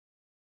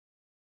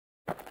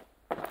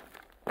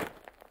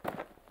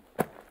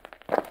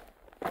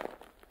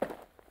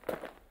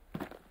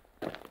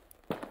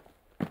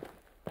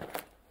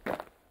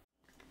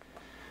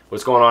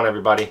What's going on,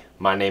 everybody?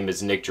 My name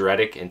is Nick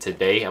Juretic, and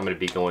today I'm going to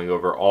be going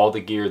over all the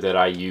gear that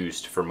I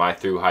used for my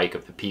thru hike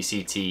of the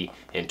PCT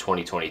in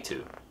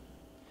 2022.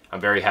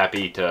 I'm very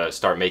happy to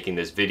start making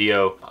this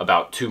video.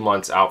 About 2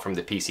 months out from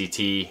the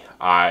PCT,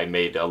 I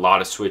made a lot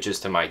of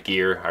switches to my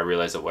gear. I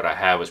realized that what I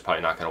had was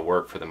probably not going to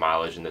work for the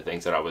mileage and the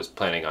things that I was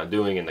planning on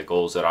doing and the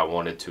goals that I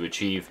wanted to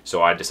achieve.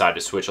 So I decided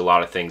to switch a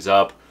lot of things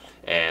up.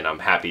 And I'm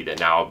happy that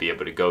now I'll be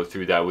able to go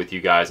through that with you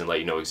guys and let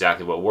you know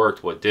exactly what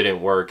worked, what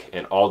didn't work,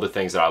 and all the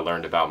things that I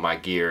learned about my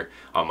gear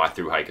on my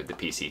thru hike of the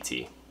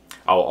PCT.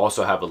 I will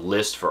also have a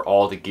list for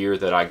all the gear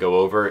that I go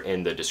over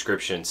in the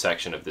description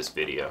section of this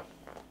video.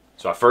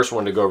 So I first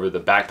wanted to go over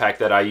the backpack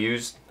that I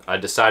used. I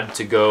decided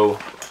to go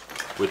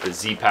with the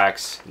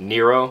Z-Packs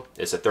Nero.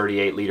 It's a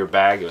 38-liter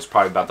bag. It was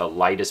probably about the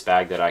lightest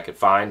bag that I could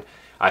find.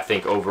 I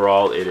think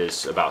overall it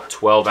is about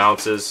 12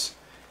 ounces.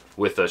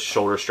 With a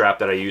shoulder strap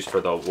that I used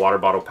for the water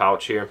bottle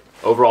pouch here.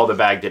 Overall, the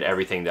bag did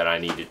everything that I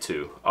needed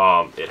to.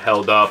 It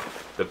held up.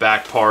 The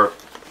back part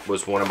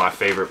was one of my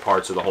favorite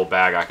parts of the whole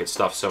bag. I could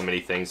stuff so many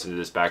things into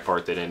this back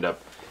part that ended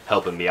up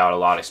helping me out a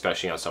lot,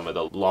 especially on some of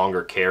the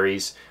longer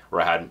carries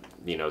where I had,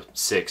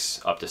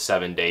 6 up to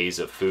 7 days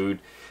of food.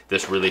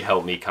 This really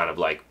helped me kind of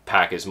like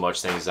pack as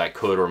much things as I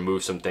could or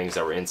move some things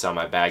that were inside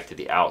my bag to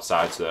the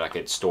outside so that I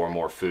could store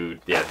more food.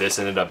 Yeah, this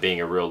ended up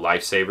being a real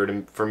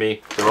lifesaver for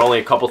me. There were only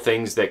a couple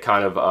things that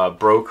kind of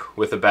broke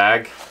with the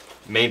bag.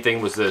 Main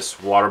thing was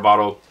this water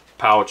bottle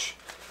pouch.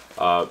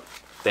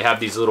 They have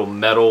these little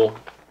metal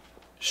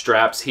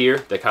straps here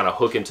that kind of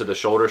hook into the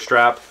shoulder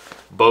strap.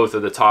 Both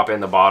of the top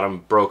and the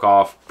bottom broke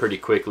off pretty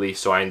quickly,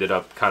 so I ended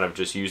up kind of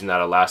just using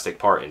that elastic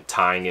part and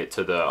tying it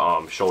to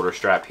the shoulder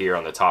strap here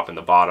on the top and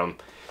the bottom.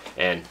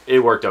 And it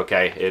worked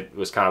okay. It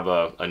was kind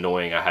of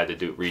annoying. I had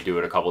to redo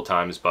it a couple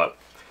times, but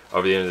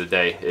over the end of the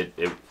day,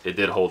 it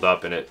did hold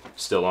up and it's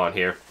still on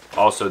here.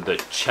 Also, the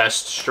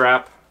chest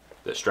strap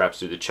that straps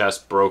through the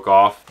chest broke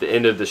off. The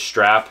end of the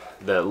strap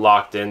that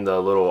locked in the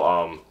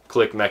little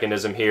click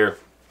mechanism here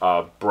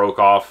broke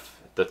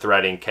off. The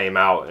threading came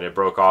out and it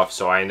broke off,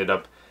 so I ended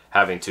up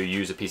having to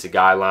use a piece of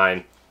guy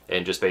line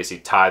and just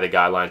basically tie the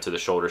guy line to the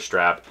shoulder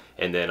strap,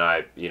 and then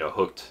I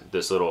hooked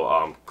this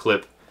little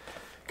clip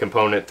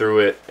component through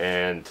it,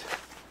 and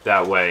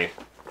that way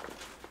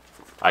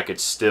I could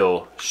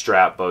still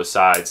strap both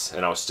sides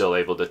and I was still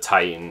able to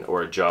tighten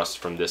or adjust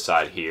from this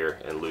side here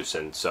and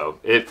loosen. So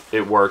it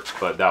worked,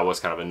 but that was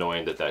kind of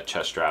annoying that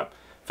chest strap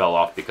fell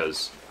off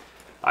because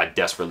I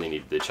desperately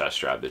needed the chest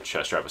strap. The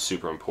chest strap was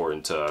super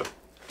important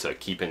to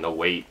keeping the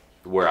weight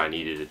where I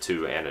needed it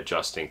to and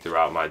adjusting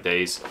throughout my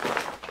days.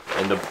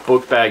 And the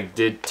book bag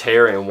did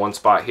tear in one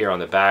spot here on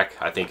the back.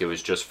 I think it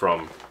was just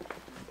from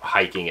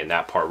hiking and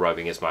that part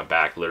rubbing against my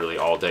back literally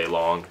all day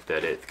long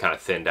that it kind of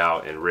thinned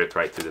out and ripped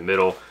right through the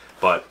middle.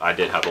 But I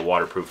did have a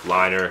waterproof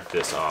liner,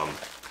 this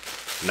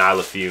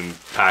Nylafume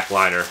pack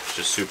liner,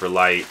 just super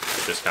light.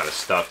 Just kind of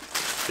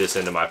stuffed this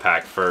into my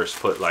pack first,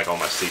 put like all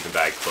my sleeping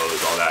bag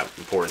clothes, all that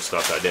important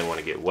stuff that I didn't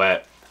want to get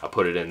wet. I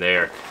put it in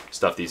there,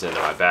 stuffed these into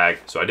my bag,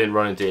 so I didn't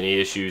run into any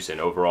issues, and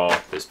overall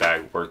this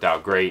bag worked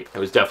out great. It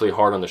was definitely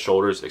hard on the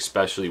shoulders,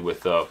 especially with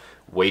the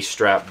waist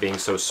strap being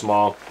so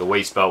small. The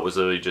waist belt was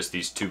literally just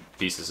these 2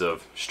 pieces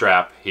of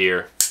strap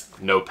here,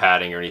 no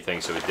padding or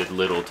anything, so it did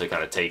little to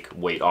kind of take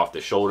weight off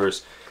the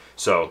shoulders.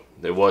 So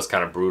it was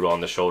kind of brutal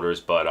on the shoulders,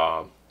 but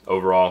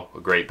overall a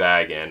great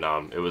bag, and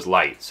it was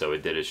light, so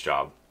it did its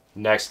job.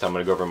 Next, I'm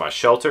going to go over my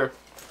shelter.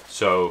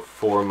 So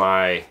for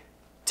my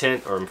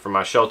tent, or for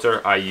my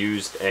shelter, I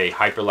used a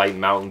Hyperlight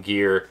Mountain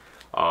Gear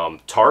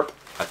tarp.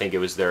 I think it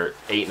was their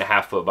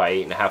 8.5 foot by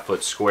 8.5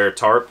 foot square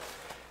tarp.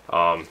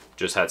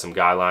 Just had some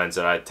guy lines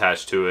that I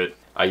attached to it.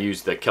 I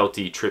used the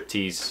Kelty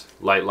Triptease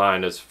light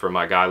line as for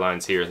my guy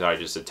lines here that I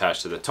just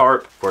attached to the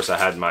tarp. Of course, I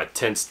had my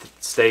tent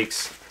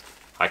stakes.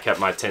 I kept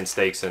my tent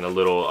stakes in a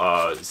little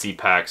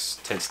Z-Packs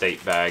tent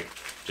stake bag.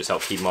 Just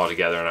helped keep them all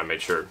together, and I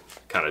made sure it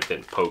kind of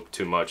didn't poke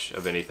too much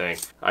of anything.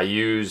 I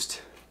used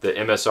the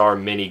MSR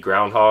Mini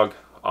Groundhog.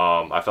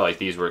 I felt like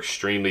these were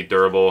extremely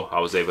durable. I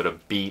was able to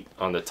beat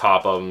on the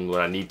top of them when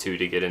I need to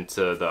get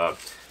into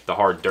the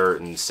hard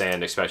dirt and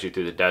sand, especially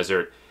through the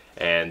desert.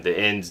 And the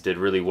ends did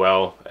really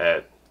well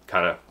at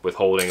kind of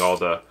withholding all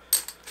the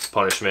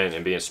punishment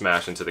and being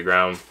smashed into the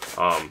ground.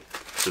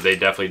 So they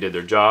definitely did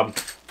their job.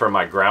 For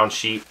my ground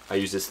sheet, I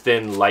used this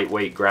thin,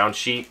 lightweight ground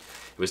sheet.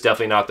 It was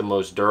definitely not the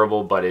most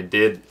durable, but it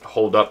did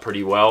hold up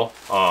pretty well.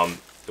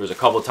 There was a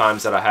couple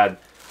times that I had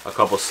a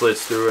couple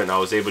slits through it, and I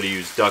was able to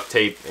use duct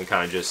tape and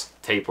kind of just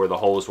tape where the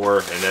holes were,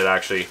 and it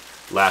actually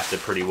lasted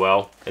pretty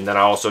well. And then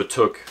I also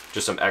took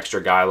just some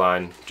extra guy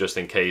line just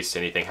in case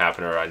anything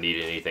happened or I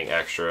needed anything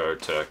extra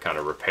to kind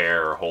of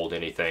repair or hold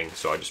anything.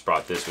 So I just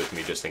brought this with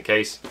me just in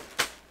case.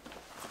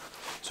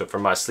 So for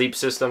my sleep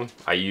system,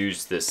 I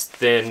used this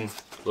thin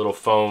little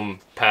foam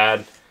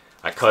pad.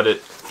 I cut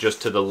it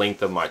just to the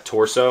length of my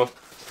torso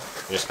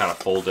and just kind of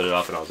folded it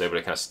up, and I was able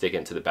to kind of stick it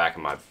into the back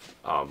of my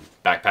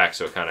backpack,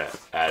 so it kind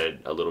of added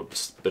a little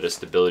bit of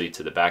stability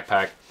to the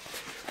backpack.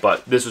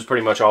 But this was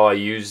pretty much all I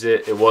used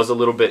it. It was a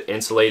little bit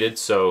insulated,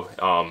 so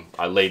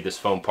I laid this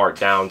foam part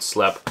down,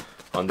 slept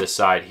on this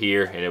side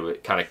here, and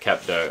it kind of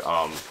kept the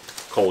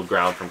cold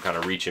ground from kind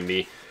of reaching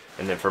me.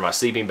 And then for my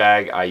sleeping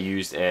bag, I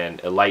used an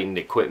Enlightened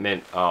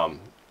Equipment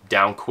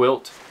down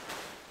quilt.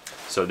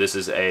 So this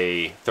is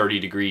a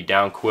 30-degree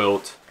down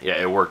quilt.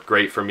 Yeah, it worked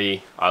great for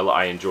me.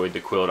 I enjoyed the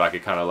quilt. I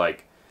could kind of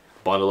like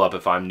bundle up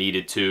if I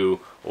needed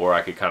to, or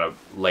I could kind of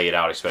lay it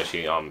out,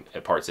 especially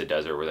at parts of the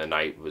desert where the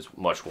night was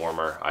much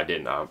warmer. I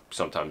didn't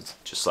sometimes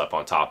just slept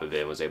on top of it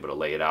and was able to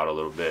lay it out a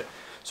little bit.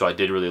 So I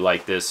did really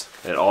like this.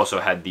 And it also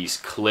had these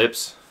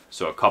clips.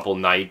 So a couple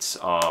nights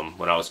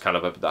when I was kind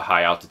of up at the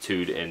high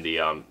altitude in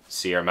the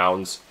Sierra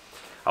Mountains,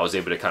 I was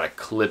able to kind of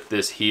clip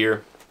this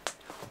here,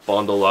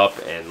 bundle up,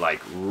 and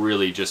like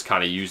really just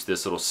kind of use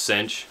this little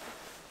cinch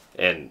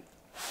and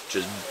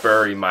just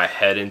bury my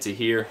head into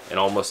here and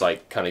almost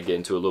like kind of get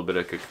into a little bit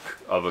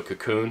of a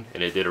cocoon.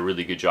 And it did a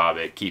really good job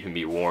at keeping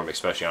me warm,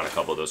 especially on a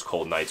couple of those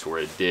cold nights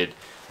where it did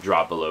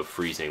drop below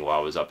freezing while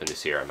I was up in the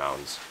Sierra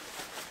Mountains.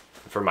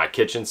 For my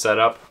kitchen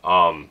setup,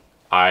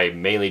 I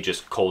mainly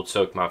just cold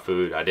soaked my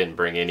food. I didn't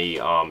bring any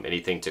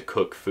anything to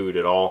cook food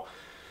at all.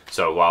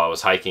 So while I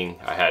was hiking,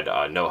 I had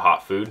no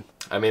hot food.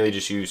 I mainly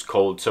just used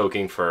cold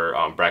soaking. For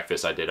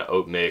breakfast, I did an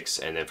oat mix,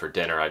 and then for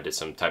dinner, I did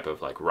some type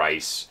of like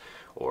rice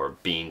or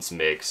beans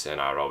mix, and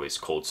I would always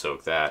cold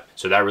soak that.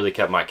 So that really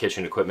kept my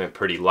kitchen equipment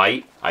pretty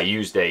light. I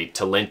used a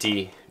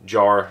Talenti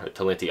jar, a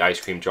Talenti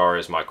ice cream jar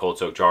as my cold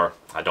soak jar.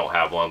 I don't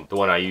have one. The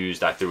one I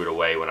used, I threw it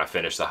away when I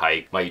finished the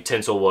hike. My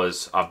utensil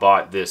was, I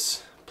bought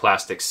this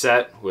plastic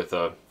set with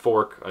a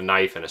fork, a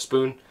knife, and a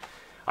spoon.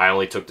 I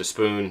only took the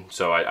spoon,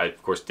 so I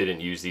of course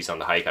didn't use these on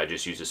the hike. I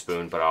just used a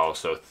spoon, but I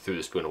also threw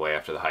the spoon away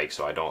after the hike,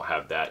 so I don't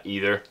have that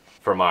either.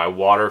 For my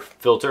water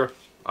filter,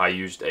 I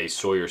used a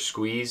Sawyer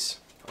squeeze.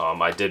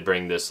 I did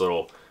bring this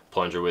little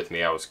plunger with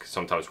me. I was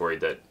sometimes worried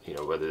that, you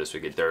know, whether this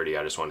would get dirty.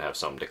 I just wanted to have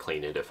something to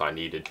clean it if I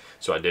needed.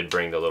 So I did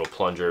bring the little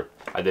plunger.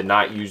 I did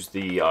not use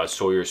the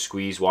Sawyer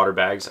squeeze water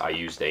bags. I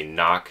used a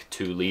Knock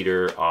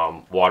 2-liter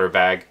water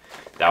bag.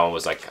 That one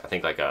was like, I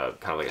think like a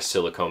kind of like a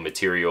silicone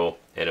material,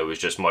 and it was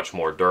just much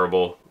more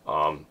durable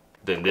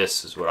than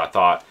this, is what I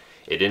thought.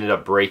 It ended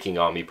up breaking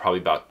on me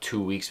probably about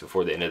 2 weeks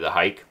before the end of the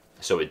hike.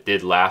 So it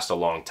did last a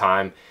long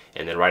time.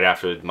 And then right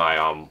after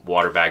my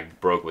water bag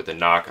broke with the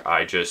Knock,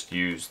 I just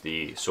used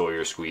the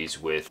Sawyer squeeze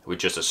with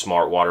just a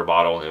smart water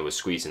bottle, and it was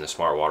squeezing the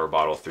smart water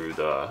bottle through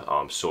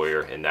the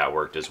Sawyer, and that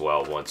worked as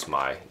well once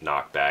my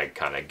Knock bag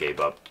kind of gave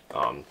up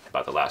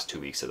about the last 2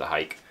 weeks of the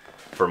hike.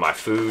 For my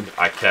food,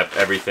 I kept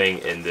everything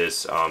in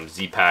this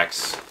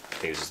Z-Packs.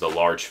 I think this is the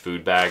large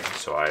food bag,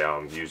 so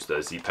I used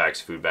the Z-Packs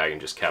food bag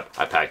and just kept,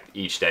 I packed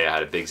each day. I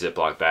had a big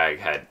Ziploc bag,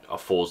 had a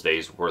full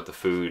day's worth of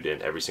food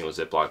in every single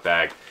Ziploc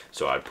bag,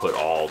 so I'd put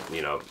all,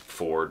 you know,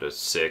 4 to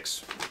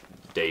 6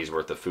 days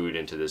worth of food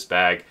into this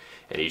bag,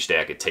 and each day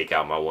I could take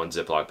out my one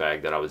Ziploc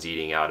bag that I was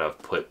eating out of,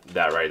 put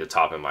that right at the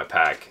top of my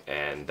pack,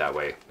 and that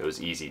way it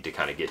was easy to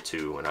kind of get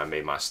to when I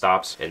made my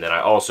stops. And then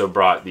I also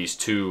brought these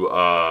 2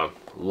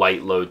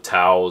 light load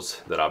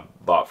towels that I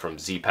bought from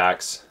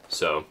Z-Packs.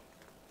 So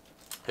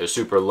they're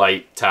super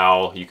light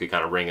towel. You could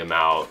kind of wring them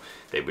out.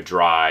 They would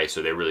dry,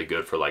 so they're really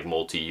good for like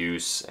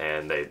multi-use,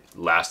 and they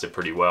lasted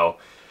pretty well.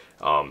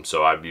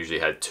 So I've usually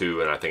had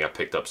 2, and I think I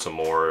picked up some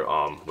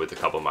more with a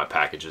couple of my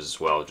packages as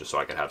well, just so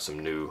I could have some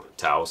new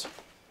towels.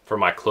 For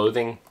my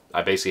clothing,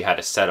 I basically had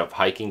a set of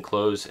hiking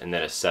clothes and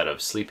then a set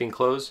of sleeping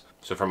clothes.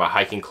 So for my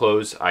hiking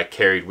clothes, I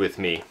carried with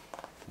me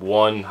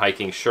 1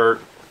 hiking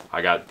shirt.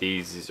 I got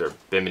these are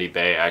Bimini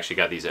Bay. I actually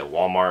got these at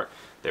Walmart.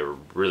 They were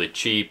really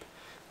cheap.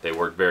 They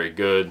work very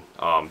good.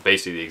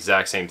 Basically the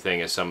exact same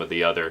thing as some of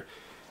the other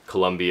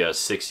Columbia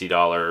 $60,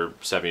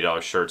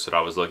 $70 shirts that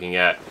I was looking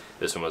at.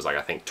 This one was like,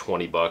 I think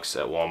 20 bucks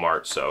at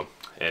Walmart. So,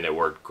 and it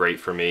worked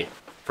great for me.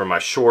 For my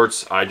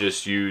shorts, I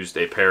just used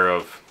a pair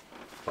of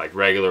like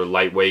regular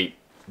lightweight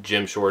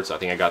gym shorts. I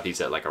think I got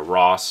these at like a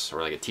Ross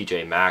or like a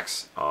TJ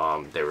Maxx.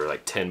 They were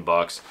like 10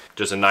 bucks.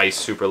 Just a nice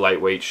super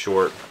lightweight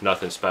short,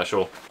 nothing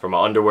special. For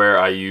my underwear,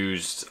 I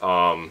used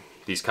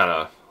these kind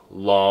of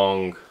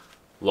long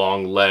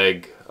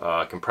leg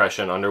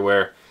compression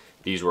underwear.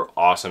 These were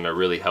awesome. It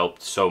really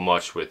helped so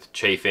much with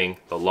chafing.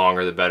 The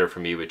longer the better for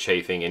me with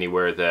chafing.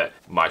 Anywhere that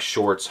my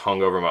shorts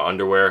hung over my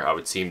underwear, I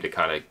would seem to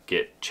kind of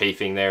get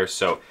chafing there.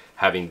 So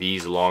having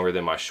these longer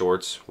than my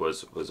shorts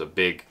was a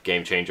big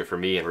game changer for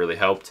me and really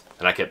helped.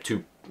 And I kept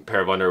 2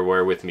 pair of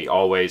underwear with me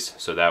always,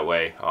 so that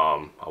way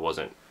I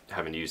wasn't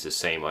having to use the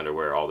same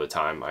underwear all the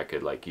time. I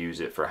could like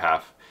use it for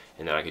half,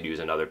 and then I could use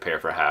another pair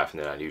for half,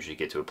 and then I'd usually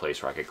get to a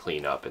place where I could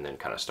clean up and then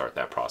kind of start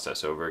that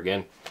process over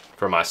again.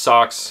 For my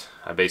socks,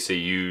 I basically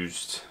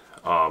used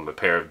a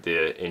pair of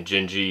the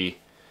Injinji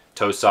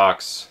toe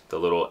socks, the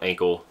little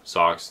ankle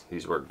socks.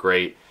 These work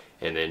great.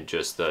 And then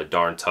just the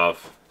Darn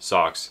Tough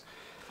socks.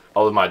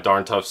 All of my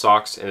Darn Tough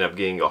socks ended up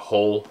getting a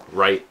hole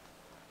right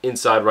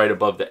inside right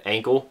above the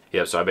ankle.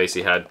 Yeah, so I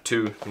basically had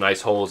 2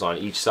 nice holes on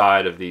each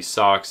side of these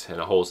socks and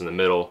holes in the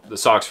middle. The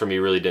socks for me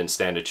really didn't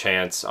stand a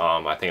chance.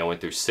 I think I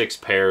went through 6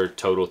 pair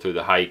total through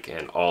the hike,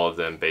 and all of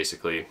them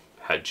basically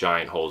had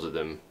giant holes in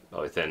them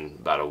within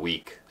about a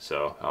week.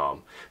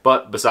 So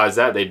but besides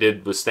that, they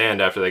did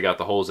withstand. After they got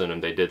the holes in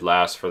them, they did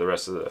last for the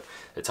rest of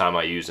the time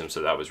I used them,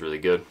 so that was really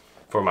good.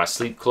 For my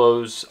sleep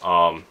clothes,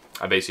 I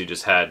basically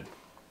just had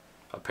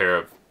a pair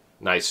of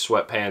nice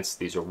sweatpants.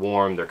 These are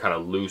warm, they're kind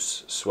of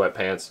loose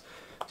sweatpants,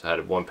 so I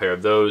had 1 pair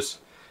of those.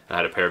 I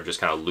had a pair of just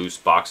kind of loose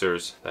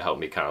boxers that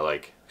helped me kind of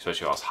like,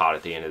 especially if I was hot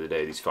at the end of the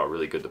day, these felt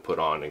really good to put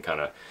on and kind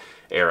of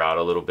air out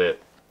a little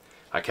bit.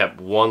 I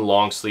kept 1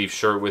 long sleeve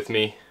shirt with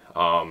me.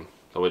 I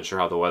wasn't sure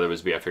how the weather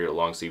was be. I figured a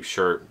long sleeve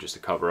shirt just to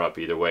cover up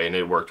either way, and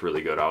it worked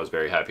really good. I was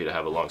very happy to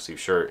have a long sleeve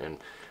shirt in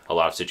a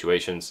lot of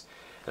situations.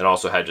 And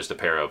also had just a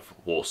pair of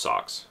wool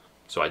socks.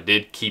 So I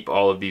did keep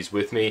all of these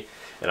with me,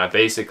 and I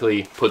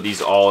basically put these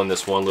all in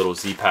this one little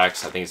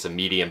Z-Packs. I think it's a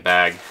medium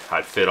bag.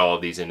 I'd fit all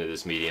of these into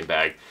this medium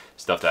bag,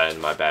 stuff that in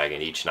my bag,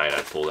 and each night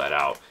I'd pull that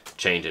out,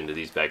 change into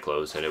these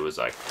bedclothes, and it was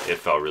like, it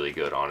felt really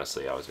good,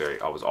 honestly. I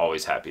was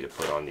always happy to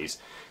put on these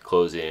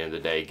clothes at the end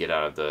of the day, get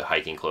out of the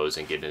hiking clothes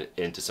and get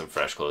into some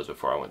fresh clothes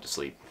before I went to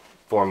sleep.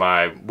 For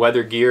my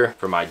weather gear,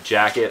 for my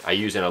jacket, I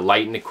use an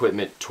Enlightened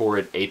Equipment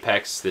Torrid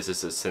Apex. This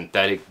is a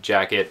synthetic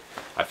jacket.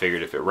 I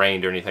figured if it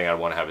rained or anything, I'd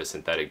want to have a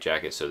synthetic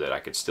jacket so that I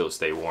could still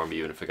stay warm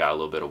even if it got a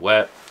little bit of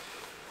wet.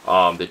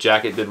 The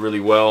jacket did really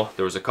well.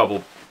 There was a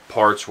couple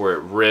parts where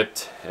it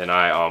ripped, and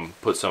I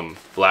put some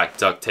black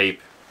duct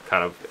tape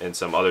kind of and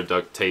some other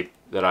duct tape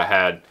that I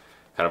had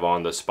kind of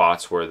on the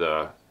spots where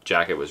the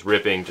jacket was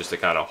ripping, just to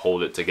kind of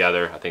hold it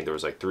together. I think there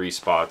was like 3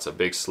 spots, a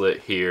big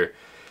slit here,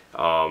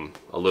 a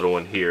little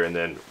one here, and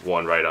then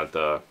one right on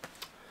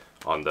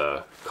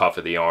the cuff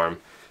of the arm.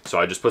 So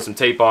I just put some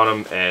tape on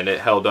them, and it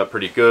held up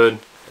pretty good,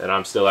 and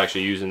I'm still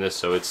actually using this,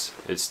 so it's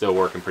still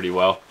working pretty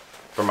well.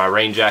 For my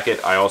rain jacket,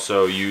 I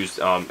also used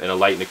an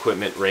Enlightened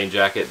Equipment rain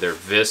jacket. They're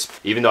Visp.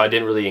 Even though I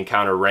didn't really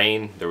encounter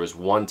rain, there was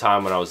one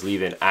time when I was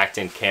leaving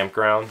Acton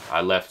Campground.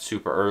 I left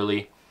super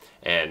early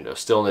and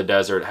still in the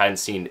desert, hadn't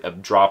seen a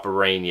drop of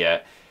rain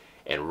yet,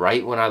 and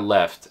right when I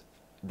left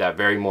that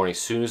very morning, as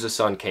soon as the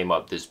sun came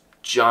up, this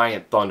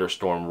giant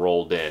thunderstorm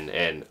rolled in,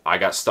 and I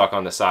got stuck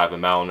on the side of a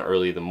mountain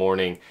early in the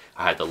morning.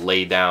 I had to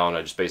lay down.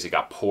 I just basically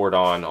got poured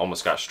on,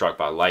 almost got struck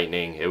by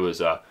lightning. It was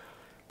a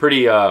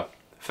pretty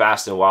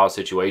fast and wild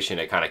situation.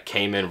 It kind of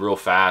came in real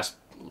fast,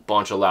 a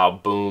bunch of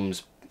loud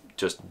booms,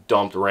 just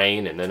dumped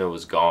rain, and then it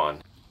was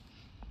gone.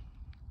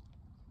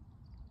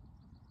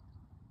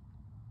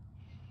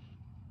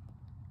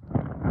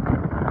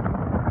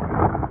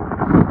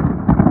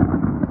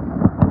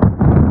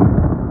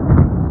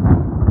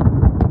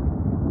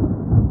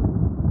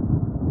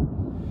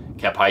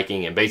 Kept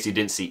hiking and basically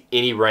didn't see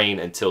any rain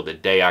until the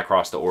day I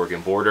crossed the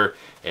Oregon border,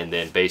 and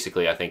then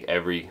basically I think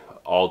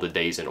all the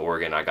days in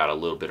Oregon I got a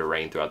little bit of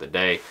rain throughout the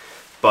day,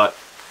 but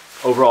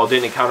overall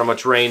didn't encounter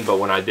much rain. But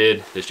when I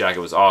did, this jacket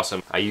was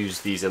awesome. I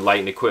used these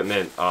Enlightened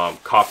Equipment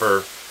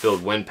copper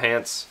filled wind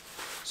pants,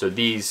 so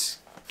these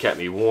kept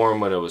me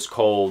warm when it was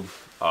cold.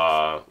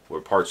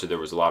 Where parts of there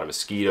was a lot of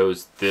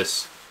mosquitoes,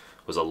 this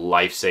was a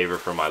lifesaver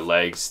for my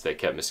legs. That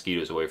kept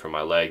mosquitoes away from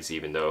my legs,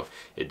 even though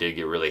it did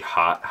get really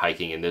hot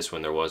hiking in this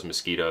when there was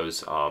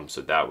mosquitoes.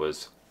 So that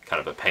was kind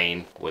of a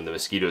pain. When the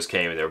mosquitoes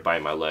came and they were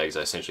biting my legs,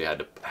 I essentially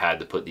had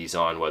to put these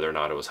on whether or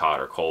not it was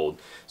hot or cold.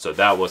 So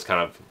that was kind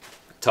of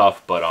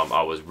tough, but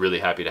I was really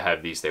happy to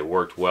have these. They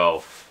worked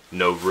well,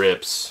 no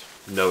rips,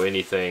 no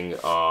anything.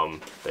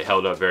 They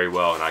held up very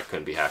well, and I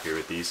couldn't be happier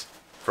with these.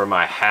 For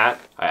my hat,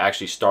 I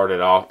actually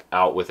started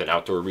out with an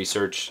Outdoor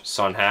Research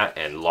sun hat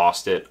and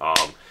lost it.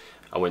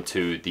 I went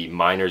to the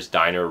Miner's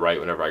Diner right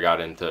whenever I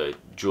got into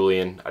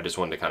Julian. I just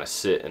wanted to kind of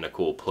sit in a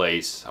cool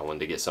place. I wanted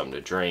to get something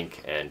to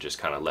drink and just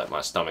kind of let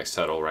my stomach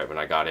settle right when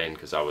I got in,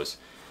 because I was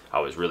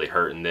really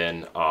hurting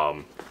then.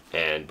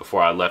 And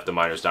before I left the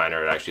Miner's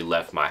Diner, I actually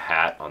left my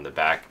hat on the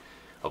back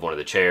of one of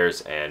the chairs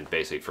and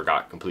basically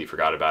completely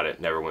forgot about it.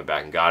 Never went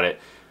back and got it.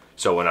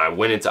 So when I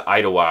went into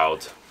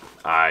Idyllwild,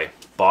 I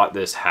bought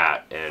this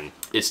hat, and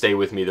it stayed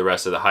with me the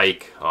rest of the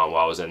hike. While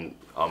I was on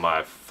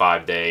my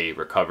 5-day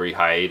recovery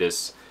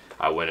hiatus,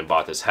 I went and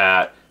bought this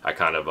hat. I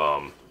kind of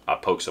I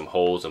poked some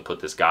holes and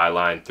put this guy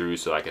line through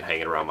so I could hang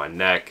it around my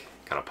neck.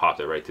 Kind of popped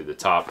it right through the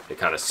top. It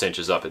kind of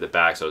cinches up at the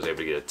back, so I was able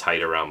to get it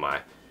tight around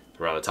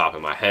the top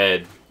of my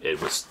head.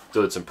 It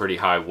withstood some pretty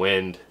high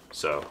wind.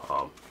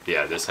 So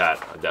yeah, this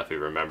hat I definitely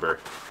remember.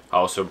 I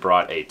also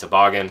brought a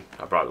toboggan.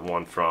 I brought the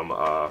one from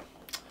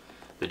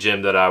the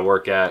gym that I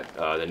work at,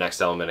 the Next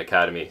Element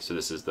Academy. So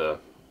this is the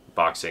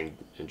boxing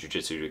and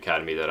jiu-jitsu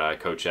academy that I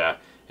coach at,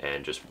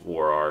 and just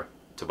wore our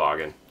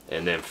toboggan.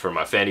 And then for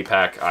my fanny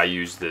pack, I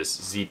used this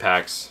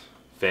Z-Packs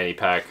fanny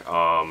pack.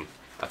 I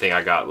think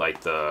I got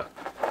like the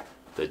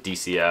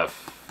DCF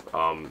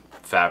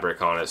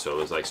fabric on it, so it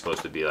was like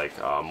supposed to be like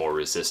more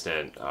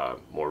resistant,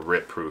 more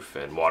rip proof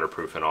and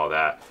waterproof and all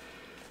that.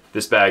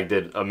 This bag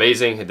did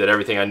amazing. It did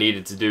everything I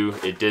needed to do.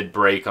 It did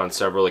break on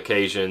several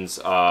occasions,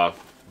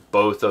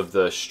 both of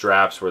the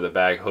straps where the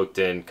bag hooked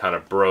in kind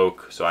of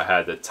broke, so I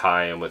had to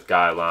tie them with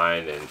guy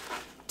line and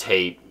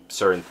tape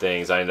certain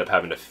things. I ended up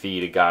having to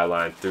feed a guy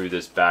line through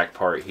this back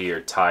part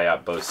here, tie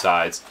up both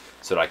sides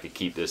so that I could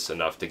keep this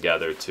enough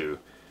together to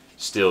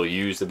still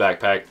use the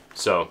backpack.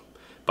 So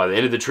by the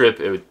end of the trip,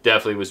 it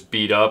definitely was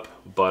beat up,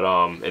 but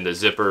and the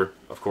zipper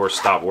of course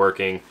stopped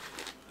working,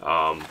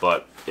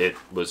 but I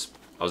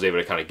was able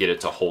to kind of get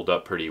it to hold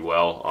up pretty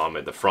well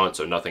at the front,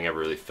 so nothing ever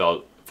really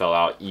fell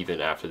out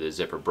even after the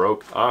zipper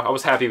broke. I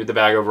was happy with the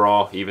bag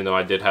overall, even though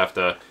I did have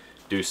to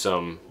do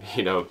some,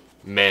 you know,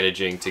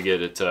 managing to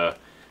get it to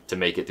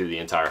make it through the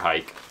entire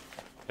hike.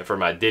 And for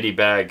my ditty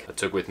bag, I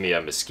took with me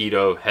a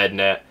mosquito head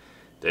net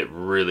that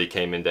really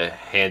came into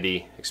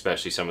handy,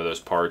 especially some of those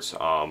parts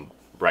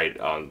right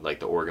on like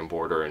the Oregon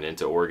border and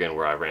into Oregon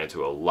where I ran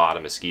into a lot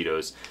of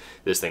mosquitoes.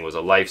 This thing was a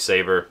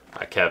lifesaver.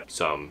 I kept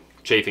some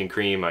chafing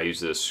cream. I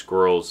used this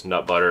Squirrel's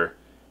nut butter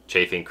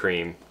chafing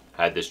cream.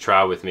 I had this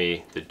trowel with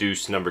me, the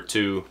Deuce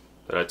 #2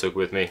 that I took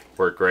with me.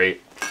 Worked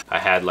great. I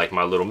had like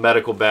my little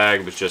medical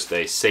bag with just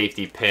a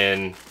safety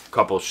pin, a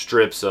couple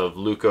strips of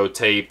Leuco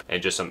tape,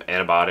 and just some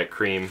antibiotic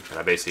cream. And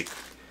I basically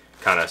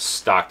kind of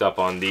stocked up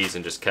on these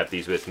and just kept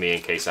these with me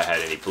in case I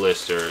had any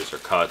blisters or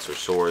cuts or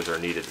sores or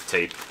needed the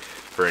tape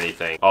for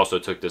anything. Also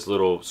took this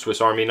little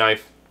Swiss Army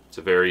knife. It's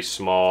a very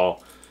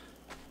small,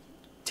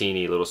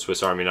 teeny little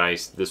Swiss Army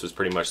knife. This was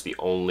pretty much the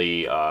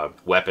only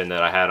weapon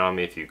that I had on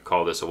me, if you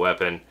call this a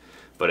weapon.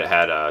 But it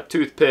had a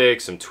toothpick,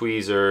 some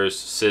tweezers,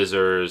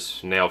 scissors,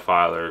 nail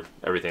filer,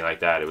 everything like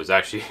that. It was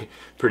actually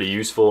pretty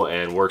useful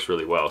and works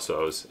really well,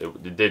 so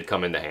it did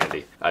come into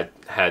handy. I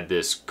had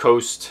this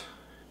Coast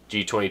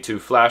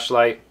G22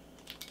 flashlight.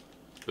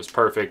 It was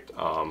perfect.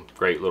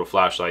 Great little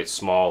flashlight,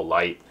 small,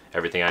 light,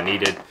 everything I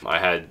needed. I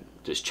had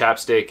this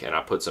chapstick and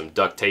I put some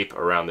duct tape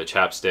around the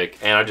chapstick,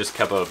 and I just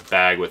kept a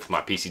bag with my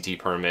PCT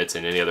permits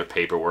and any other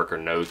paperwork or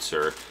notes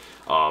or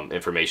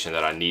information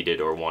that I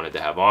needed or wanted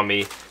to have on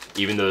me.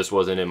 Even though this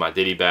wasn't in my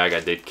ditty bag, I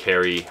did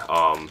carry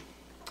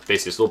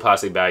basically this little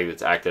plastic bag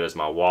that's acted as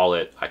my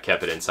wallet. I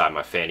kept it inside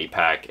my fanny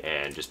pack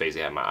and just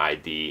basically had my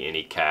ID,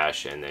 any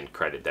cash, and then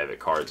credit debit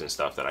cards and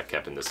stuff that I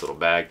kept in this little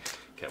bag.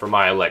 For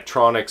my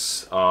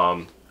electronics,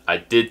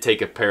 I did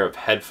take a pair of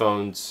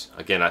headphones.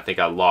 Again, I think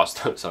I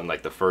lost those on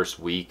like the first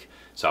week,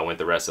 so I went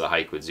the rest of the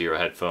hike with 0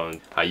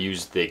 headphones. I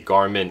used the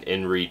Garmin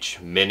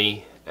InReach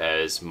Mini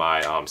as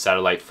my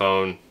satellite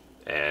phone,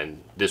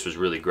 and this was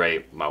really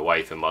great. My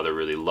wife and mother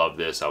really loved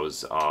this. I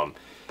was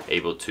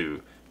able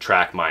to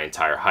track my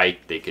entire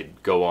hike. They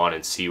could go on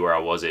and see where I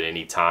was at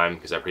any time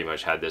because I pretty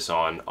much had this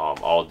on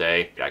all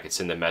day. I could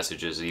send them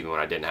messages even when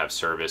I didn't have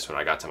service. When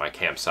I got to my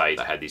campsite,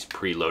 I had these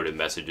preloaded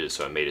messages,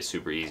 so it made it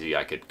super easy.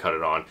 I could cut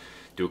it on,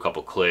 do a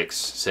couple clicks,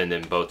 send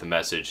them both a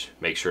message,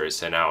 make sure it's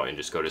sent out, and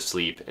just go to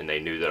sleep, and they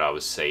knew that I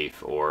was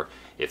safe. Or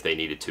if they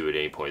needed to at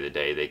any point of the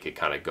day, they could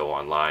kind of go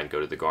online, go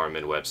to the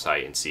Garmin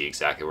website and see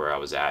exactly where I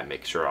was at,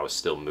 make sure I was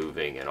still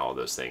moving and all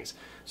those things.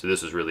 So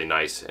this was really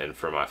nice, and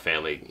for my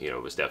family, you know,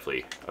 it was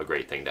definitely a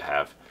great thing to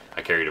have.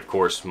 I carried, of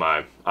course,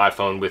 my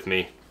iPhone with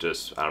me.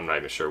 Just, I'm not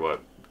even sure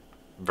what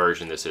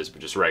version this is,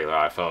 but just regular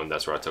iPhone.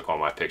 That's where I took all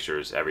my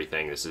pictures,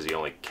 everything. This is the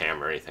only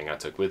camera or anything I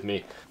took with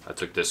me. I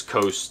took this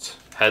Coast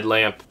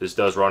headlamp. This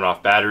does run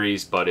off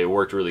batteries, but it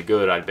worked really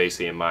good. I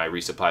basically, in my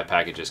resupply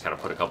package, just kind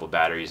of put a couple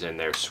batteries in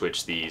there,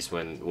 switch these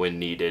when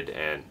needed,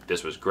 and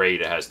this was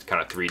great. It has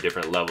kind of 3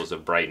 different levels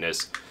of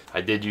brightness.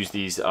 I did use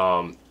these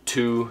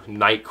 2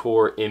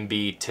 Nightcore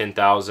MB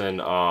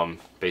 10,000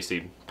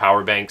 basically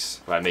power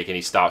banks. If I make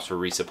any stops for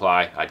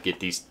resupply, I'd get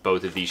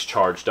both of these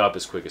charged up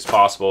as quick as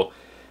possible.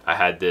 I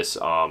had this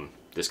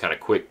this kind of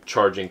quick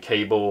charging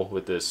cable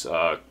with this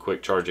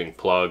quick charging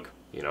plug.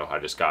 You know, I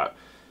just got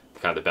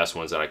kind of the best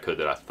ones that I could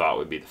that I thought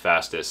would be the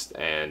fastest,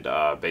 and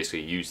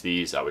basically use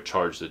these. I would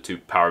charge the 2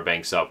 power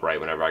banks up right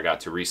whenever I got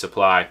to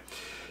resupply,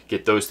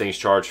 get those things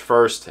charged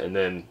first, and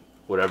then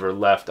whatever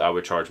left I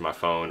would charge my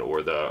phone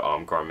or the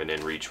Garmin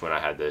InReach when I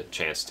had the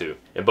chance to.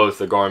 And both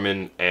the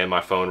Garmin and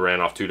my phone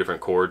ran off 2 different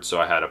cords, so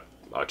I had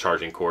a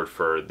charging cord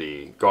for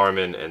the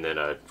Garmin, and then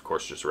of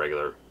course just a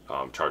regular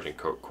charging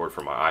cord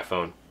for my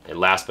iPhone. And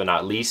last but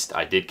not least,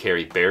 I did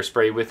carry bear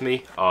spray with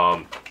me.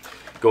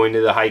 Going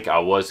to the hike, I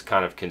was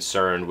kind of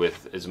concerned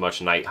with as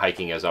much night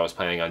hiking as I was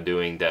planning on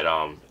doing that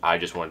I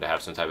just wanted to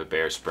have some type of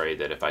bear spray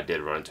that if I did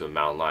run into a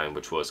mountain lion,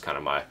 which was kind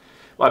of my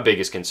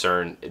biggest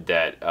concern,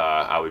 that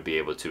I would be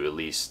able to at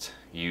least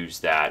use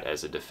that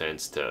as a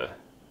defense to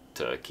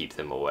keep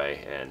them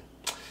away. And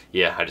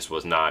yeah, I just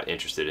was not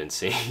interested in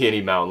seeing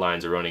any mountain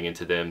lions or running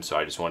into them, so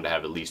I just wanted to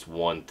have at least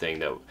one thing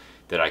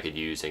that I could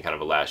use in kind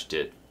of a last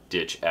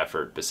ditch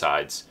effort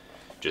besides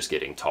just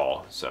getting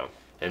tall. So,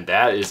 and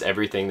that is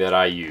everything that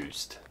I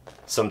used.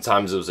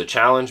 Sometimes it was a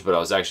challenge, but I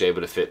was actually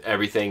able to fit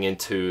everything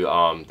into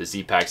the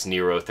Z-Packs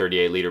Nero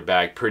 38-liter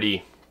bag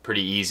pretty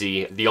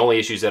easy. The only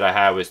issues that I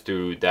had was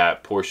through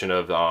that portion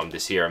of the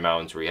Sierra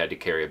Mountains where you had to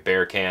carry a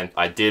bear can.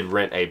 I did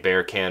rent a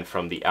bear can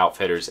from the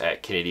outfitters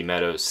at Kennedy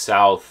Meadows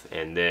South,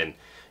 and then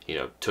you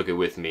know, took it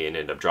with me and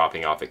ended up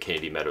dropping off at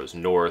Kennedy Meadows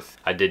North.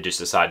 I did just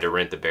decide to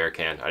rent the bear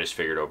can. I just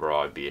figured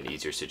overall it'd be an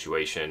easier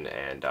situation,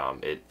 and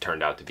it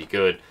turned out to be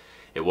good.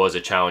 It was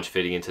a challenge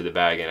fitting into the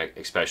bag, and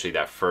especially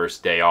that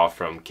first day off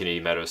from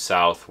Kennedy Meadows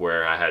South,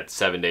 where I had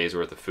 7 days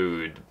worth of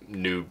food,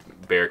 new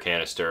bear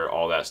canister,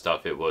 all that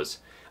stuff.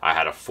 I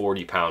had a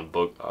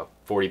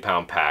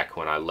 40-pound pack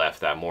when I left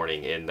that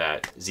morning in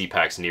that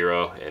Z-Packs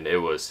Nero, and it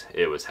was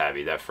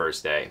heavy that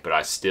first day. But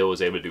I still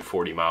was able to do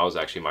 40 miles,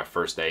 actually my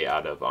first day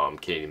out of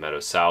Kennedy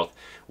Meadows South,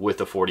 with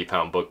a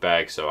 40-pound book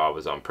bag. So I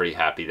was pretty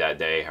happy that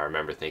day. I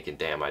remember thinking,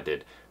 damn, I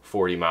did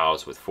 40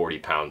 miles with 40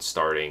 pounds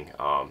starting,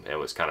 and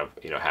was kind of,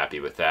 you know, happy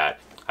with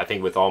that. I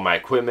think with all my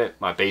equipment,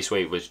 my base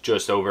weight was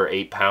just over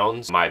 8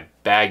 pounds. My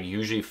bag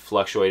usually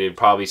fluctuated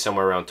probably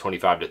somewhere around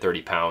 25 to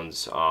 30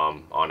 pounds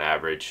on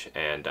average,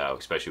 and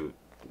especially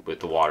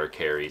with the water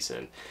carries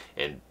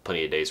and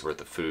plenty of days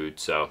worth of food.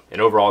 So, and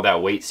overall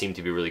that weight seemed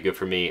to be really good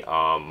for me.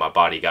 My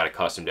body got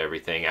accustomed to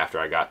everything after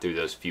I got through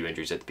those few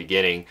injuries at the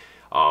beginning.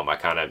 I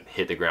kind of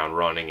hit the ground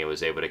running and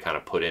was able to kind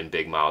of put in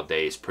big mile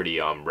days pretty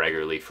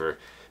regularly for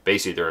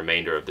basically the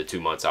remainder of the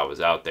 2 months I was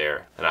out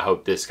there. And I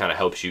hope this kind of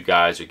helps you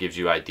guys or gives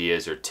you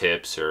ideas or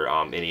tips or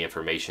any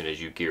information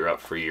as you gear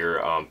up for your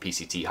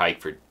PCT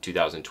hike for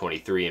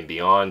 2023 and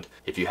beyond.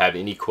 If you have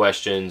any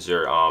questions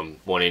or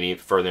want any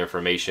further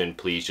information,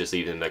 please just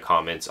leave them in the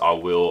comments. I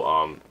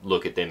will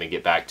look at them and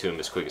get back to them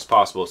as quick as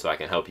possible so I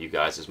can help you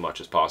guys as much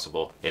as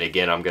possible. And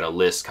again, I'm going to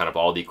list kind of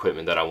all the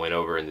equipment that I went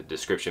over in the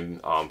description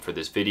for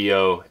this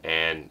video,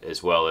 and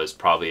as well as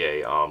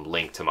probably a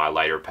link to my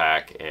lighter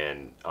pack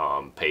and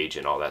page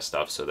and all that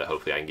stuff, so that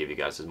hopefully I can give you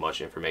guys as much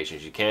information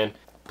as you can.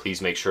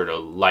 Please make sure to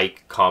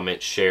like,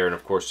 comment, share, and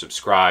of course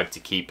subscribe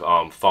to keep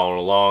following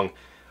along.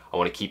 I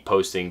want to keep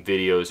posting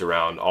videos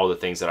around all the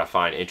things that I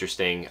find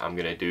interesting. I'm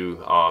going to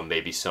do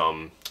maybe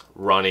some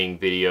running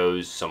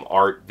videos, some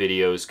art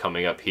videos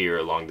coming up here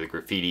along the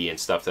graffiti and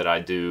stuff that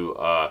I do.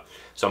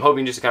 So I'm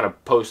hoping just to kind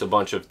of post a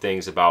bunch of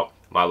things about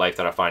my life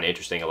that I find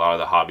interesting, a lot of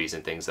the hobbies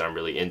and things that I'm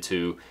really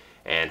into,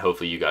 and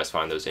hopefully you guys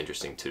find those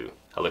interesting too.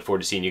 I look forward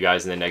to seeing you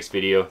guys in the next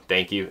video.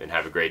 Thank you and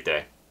have a great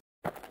day.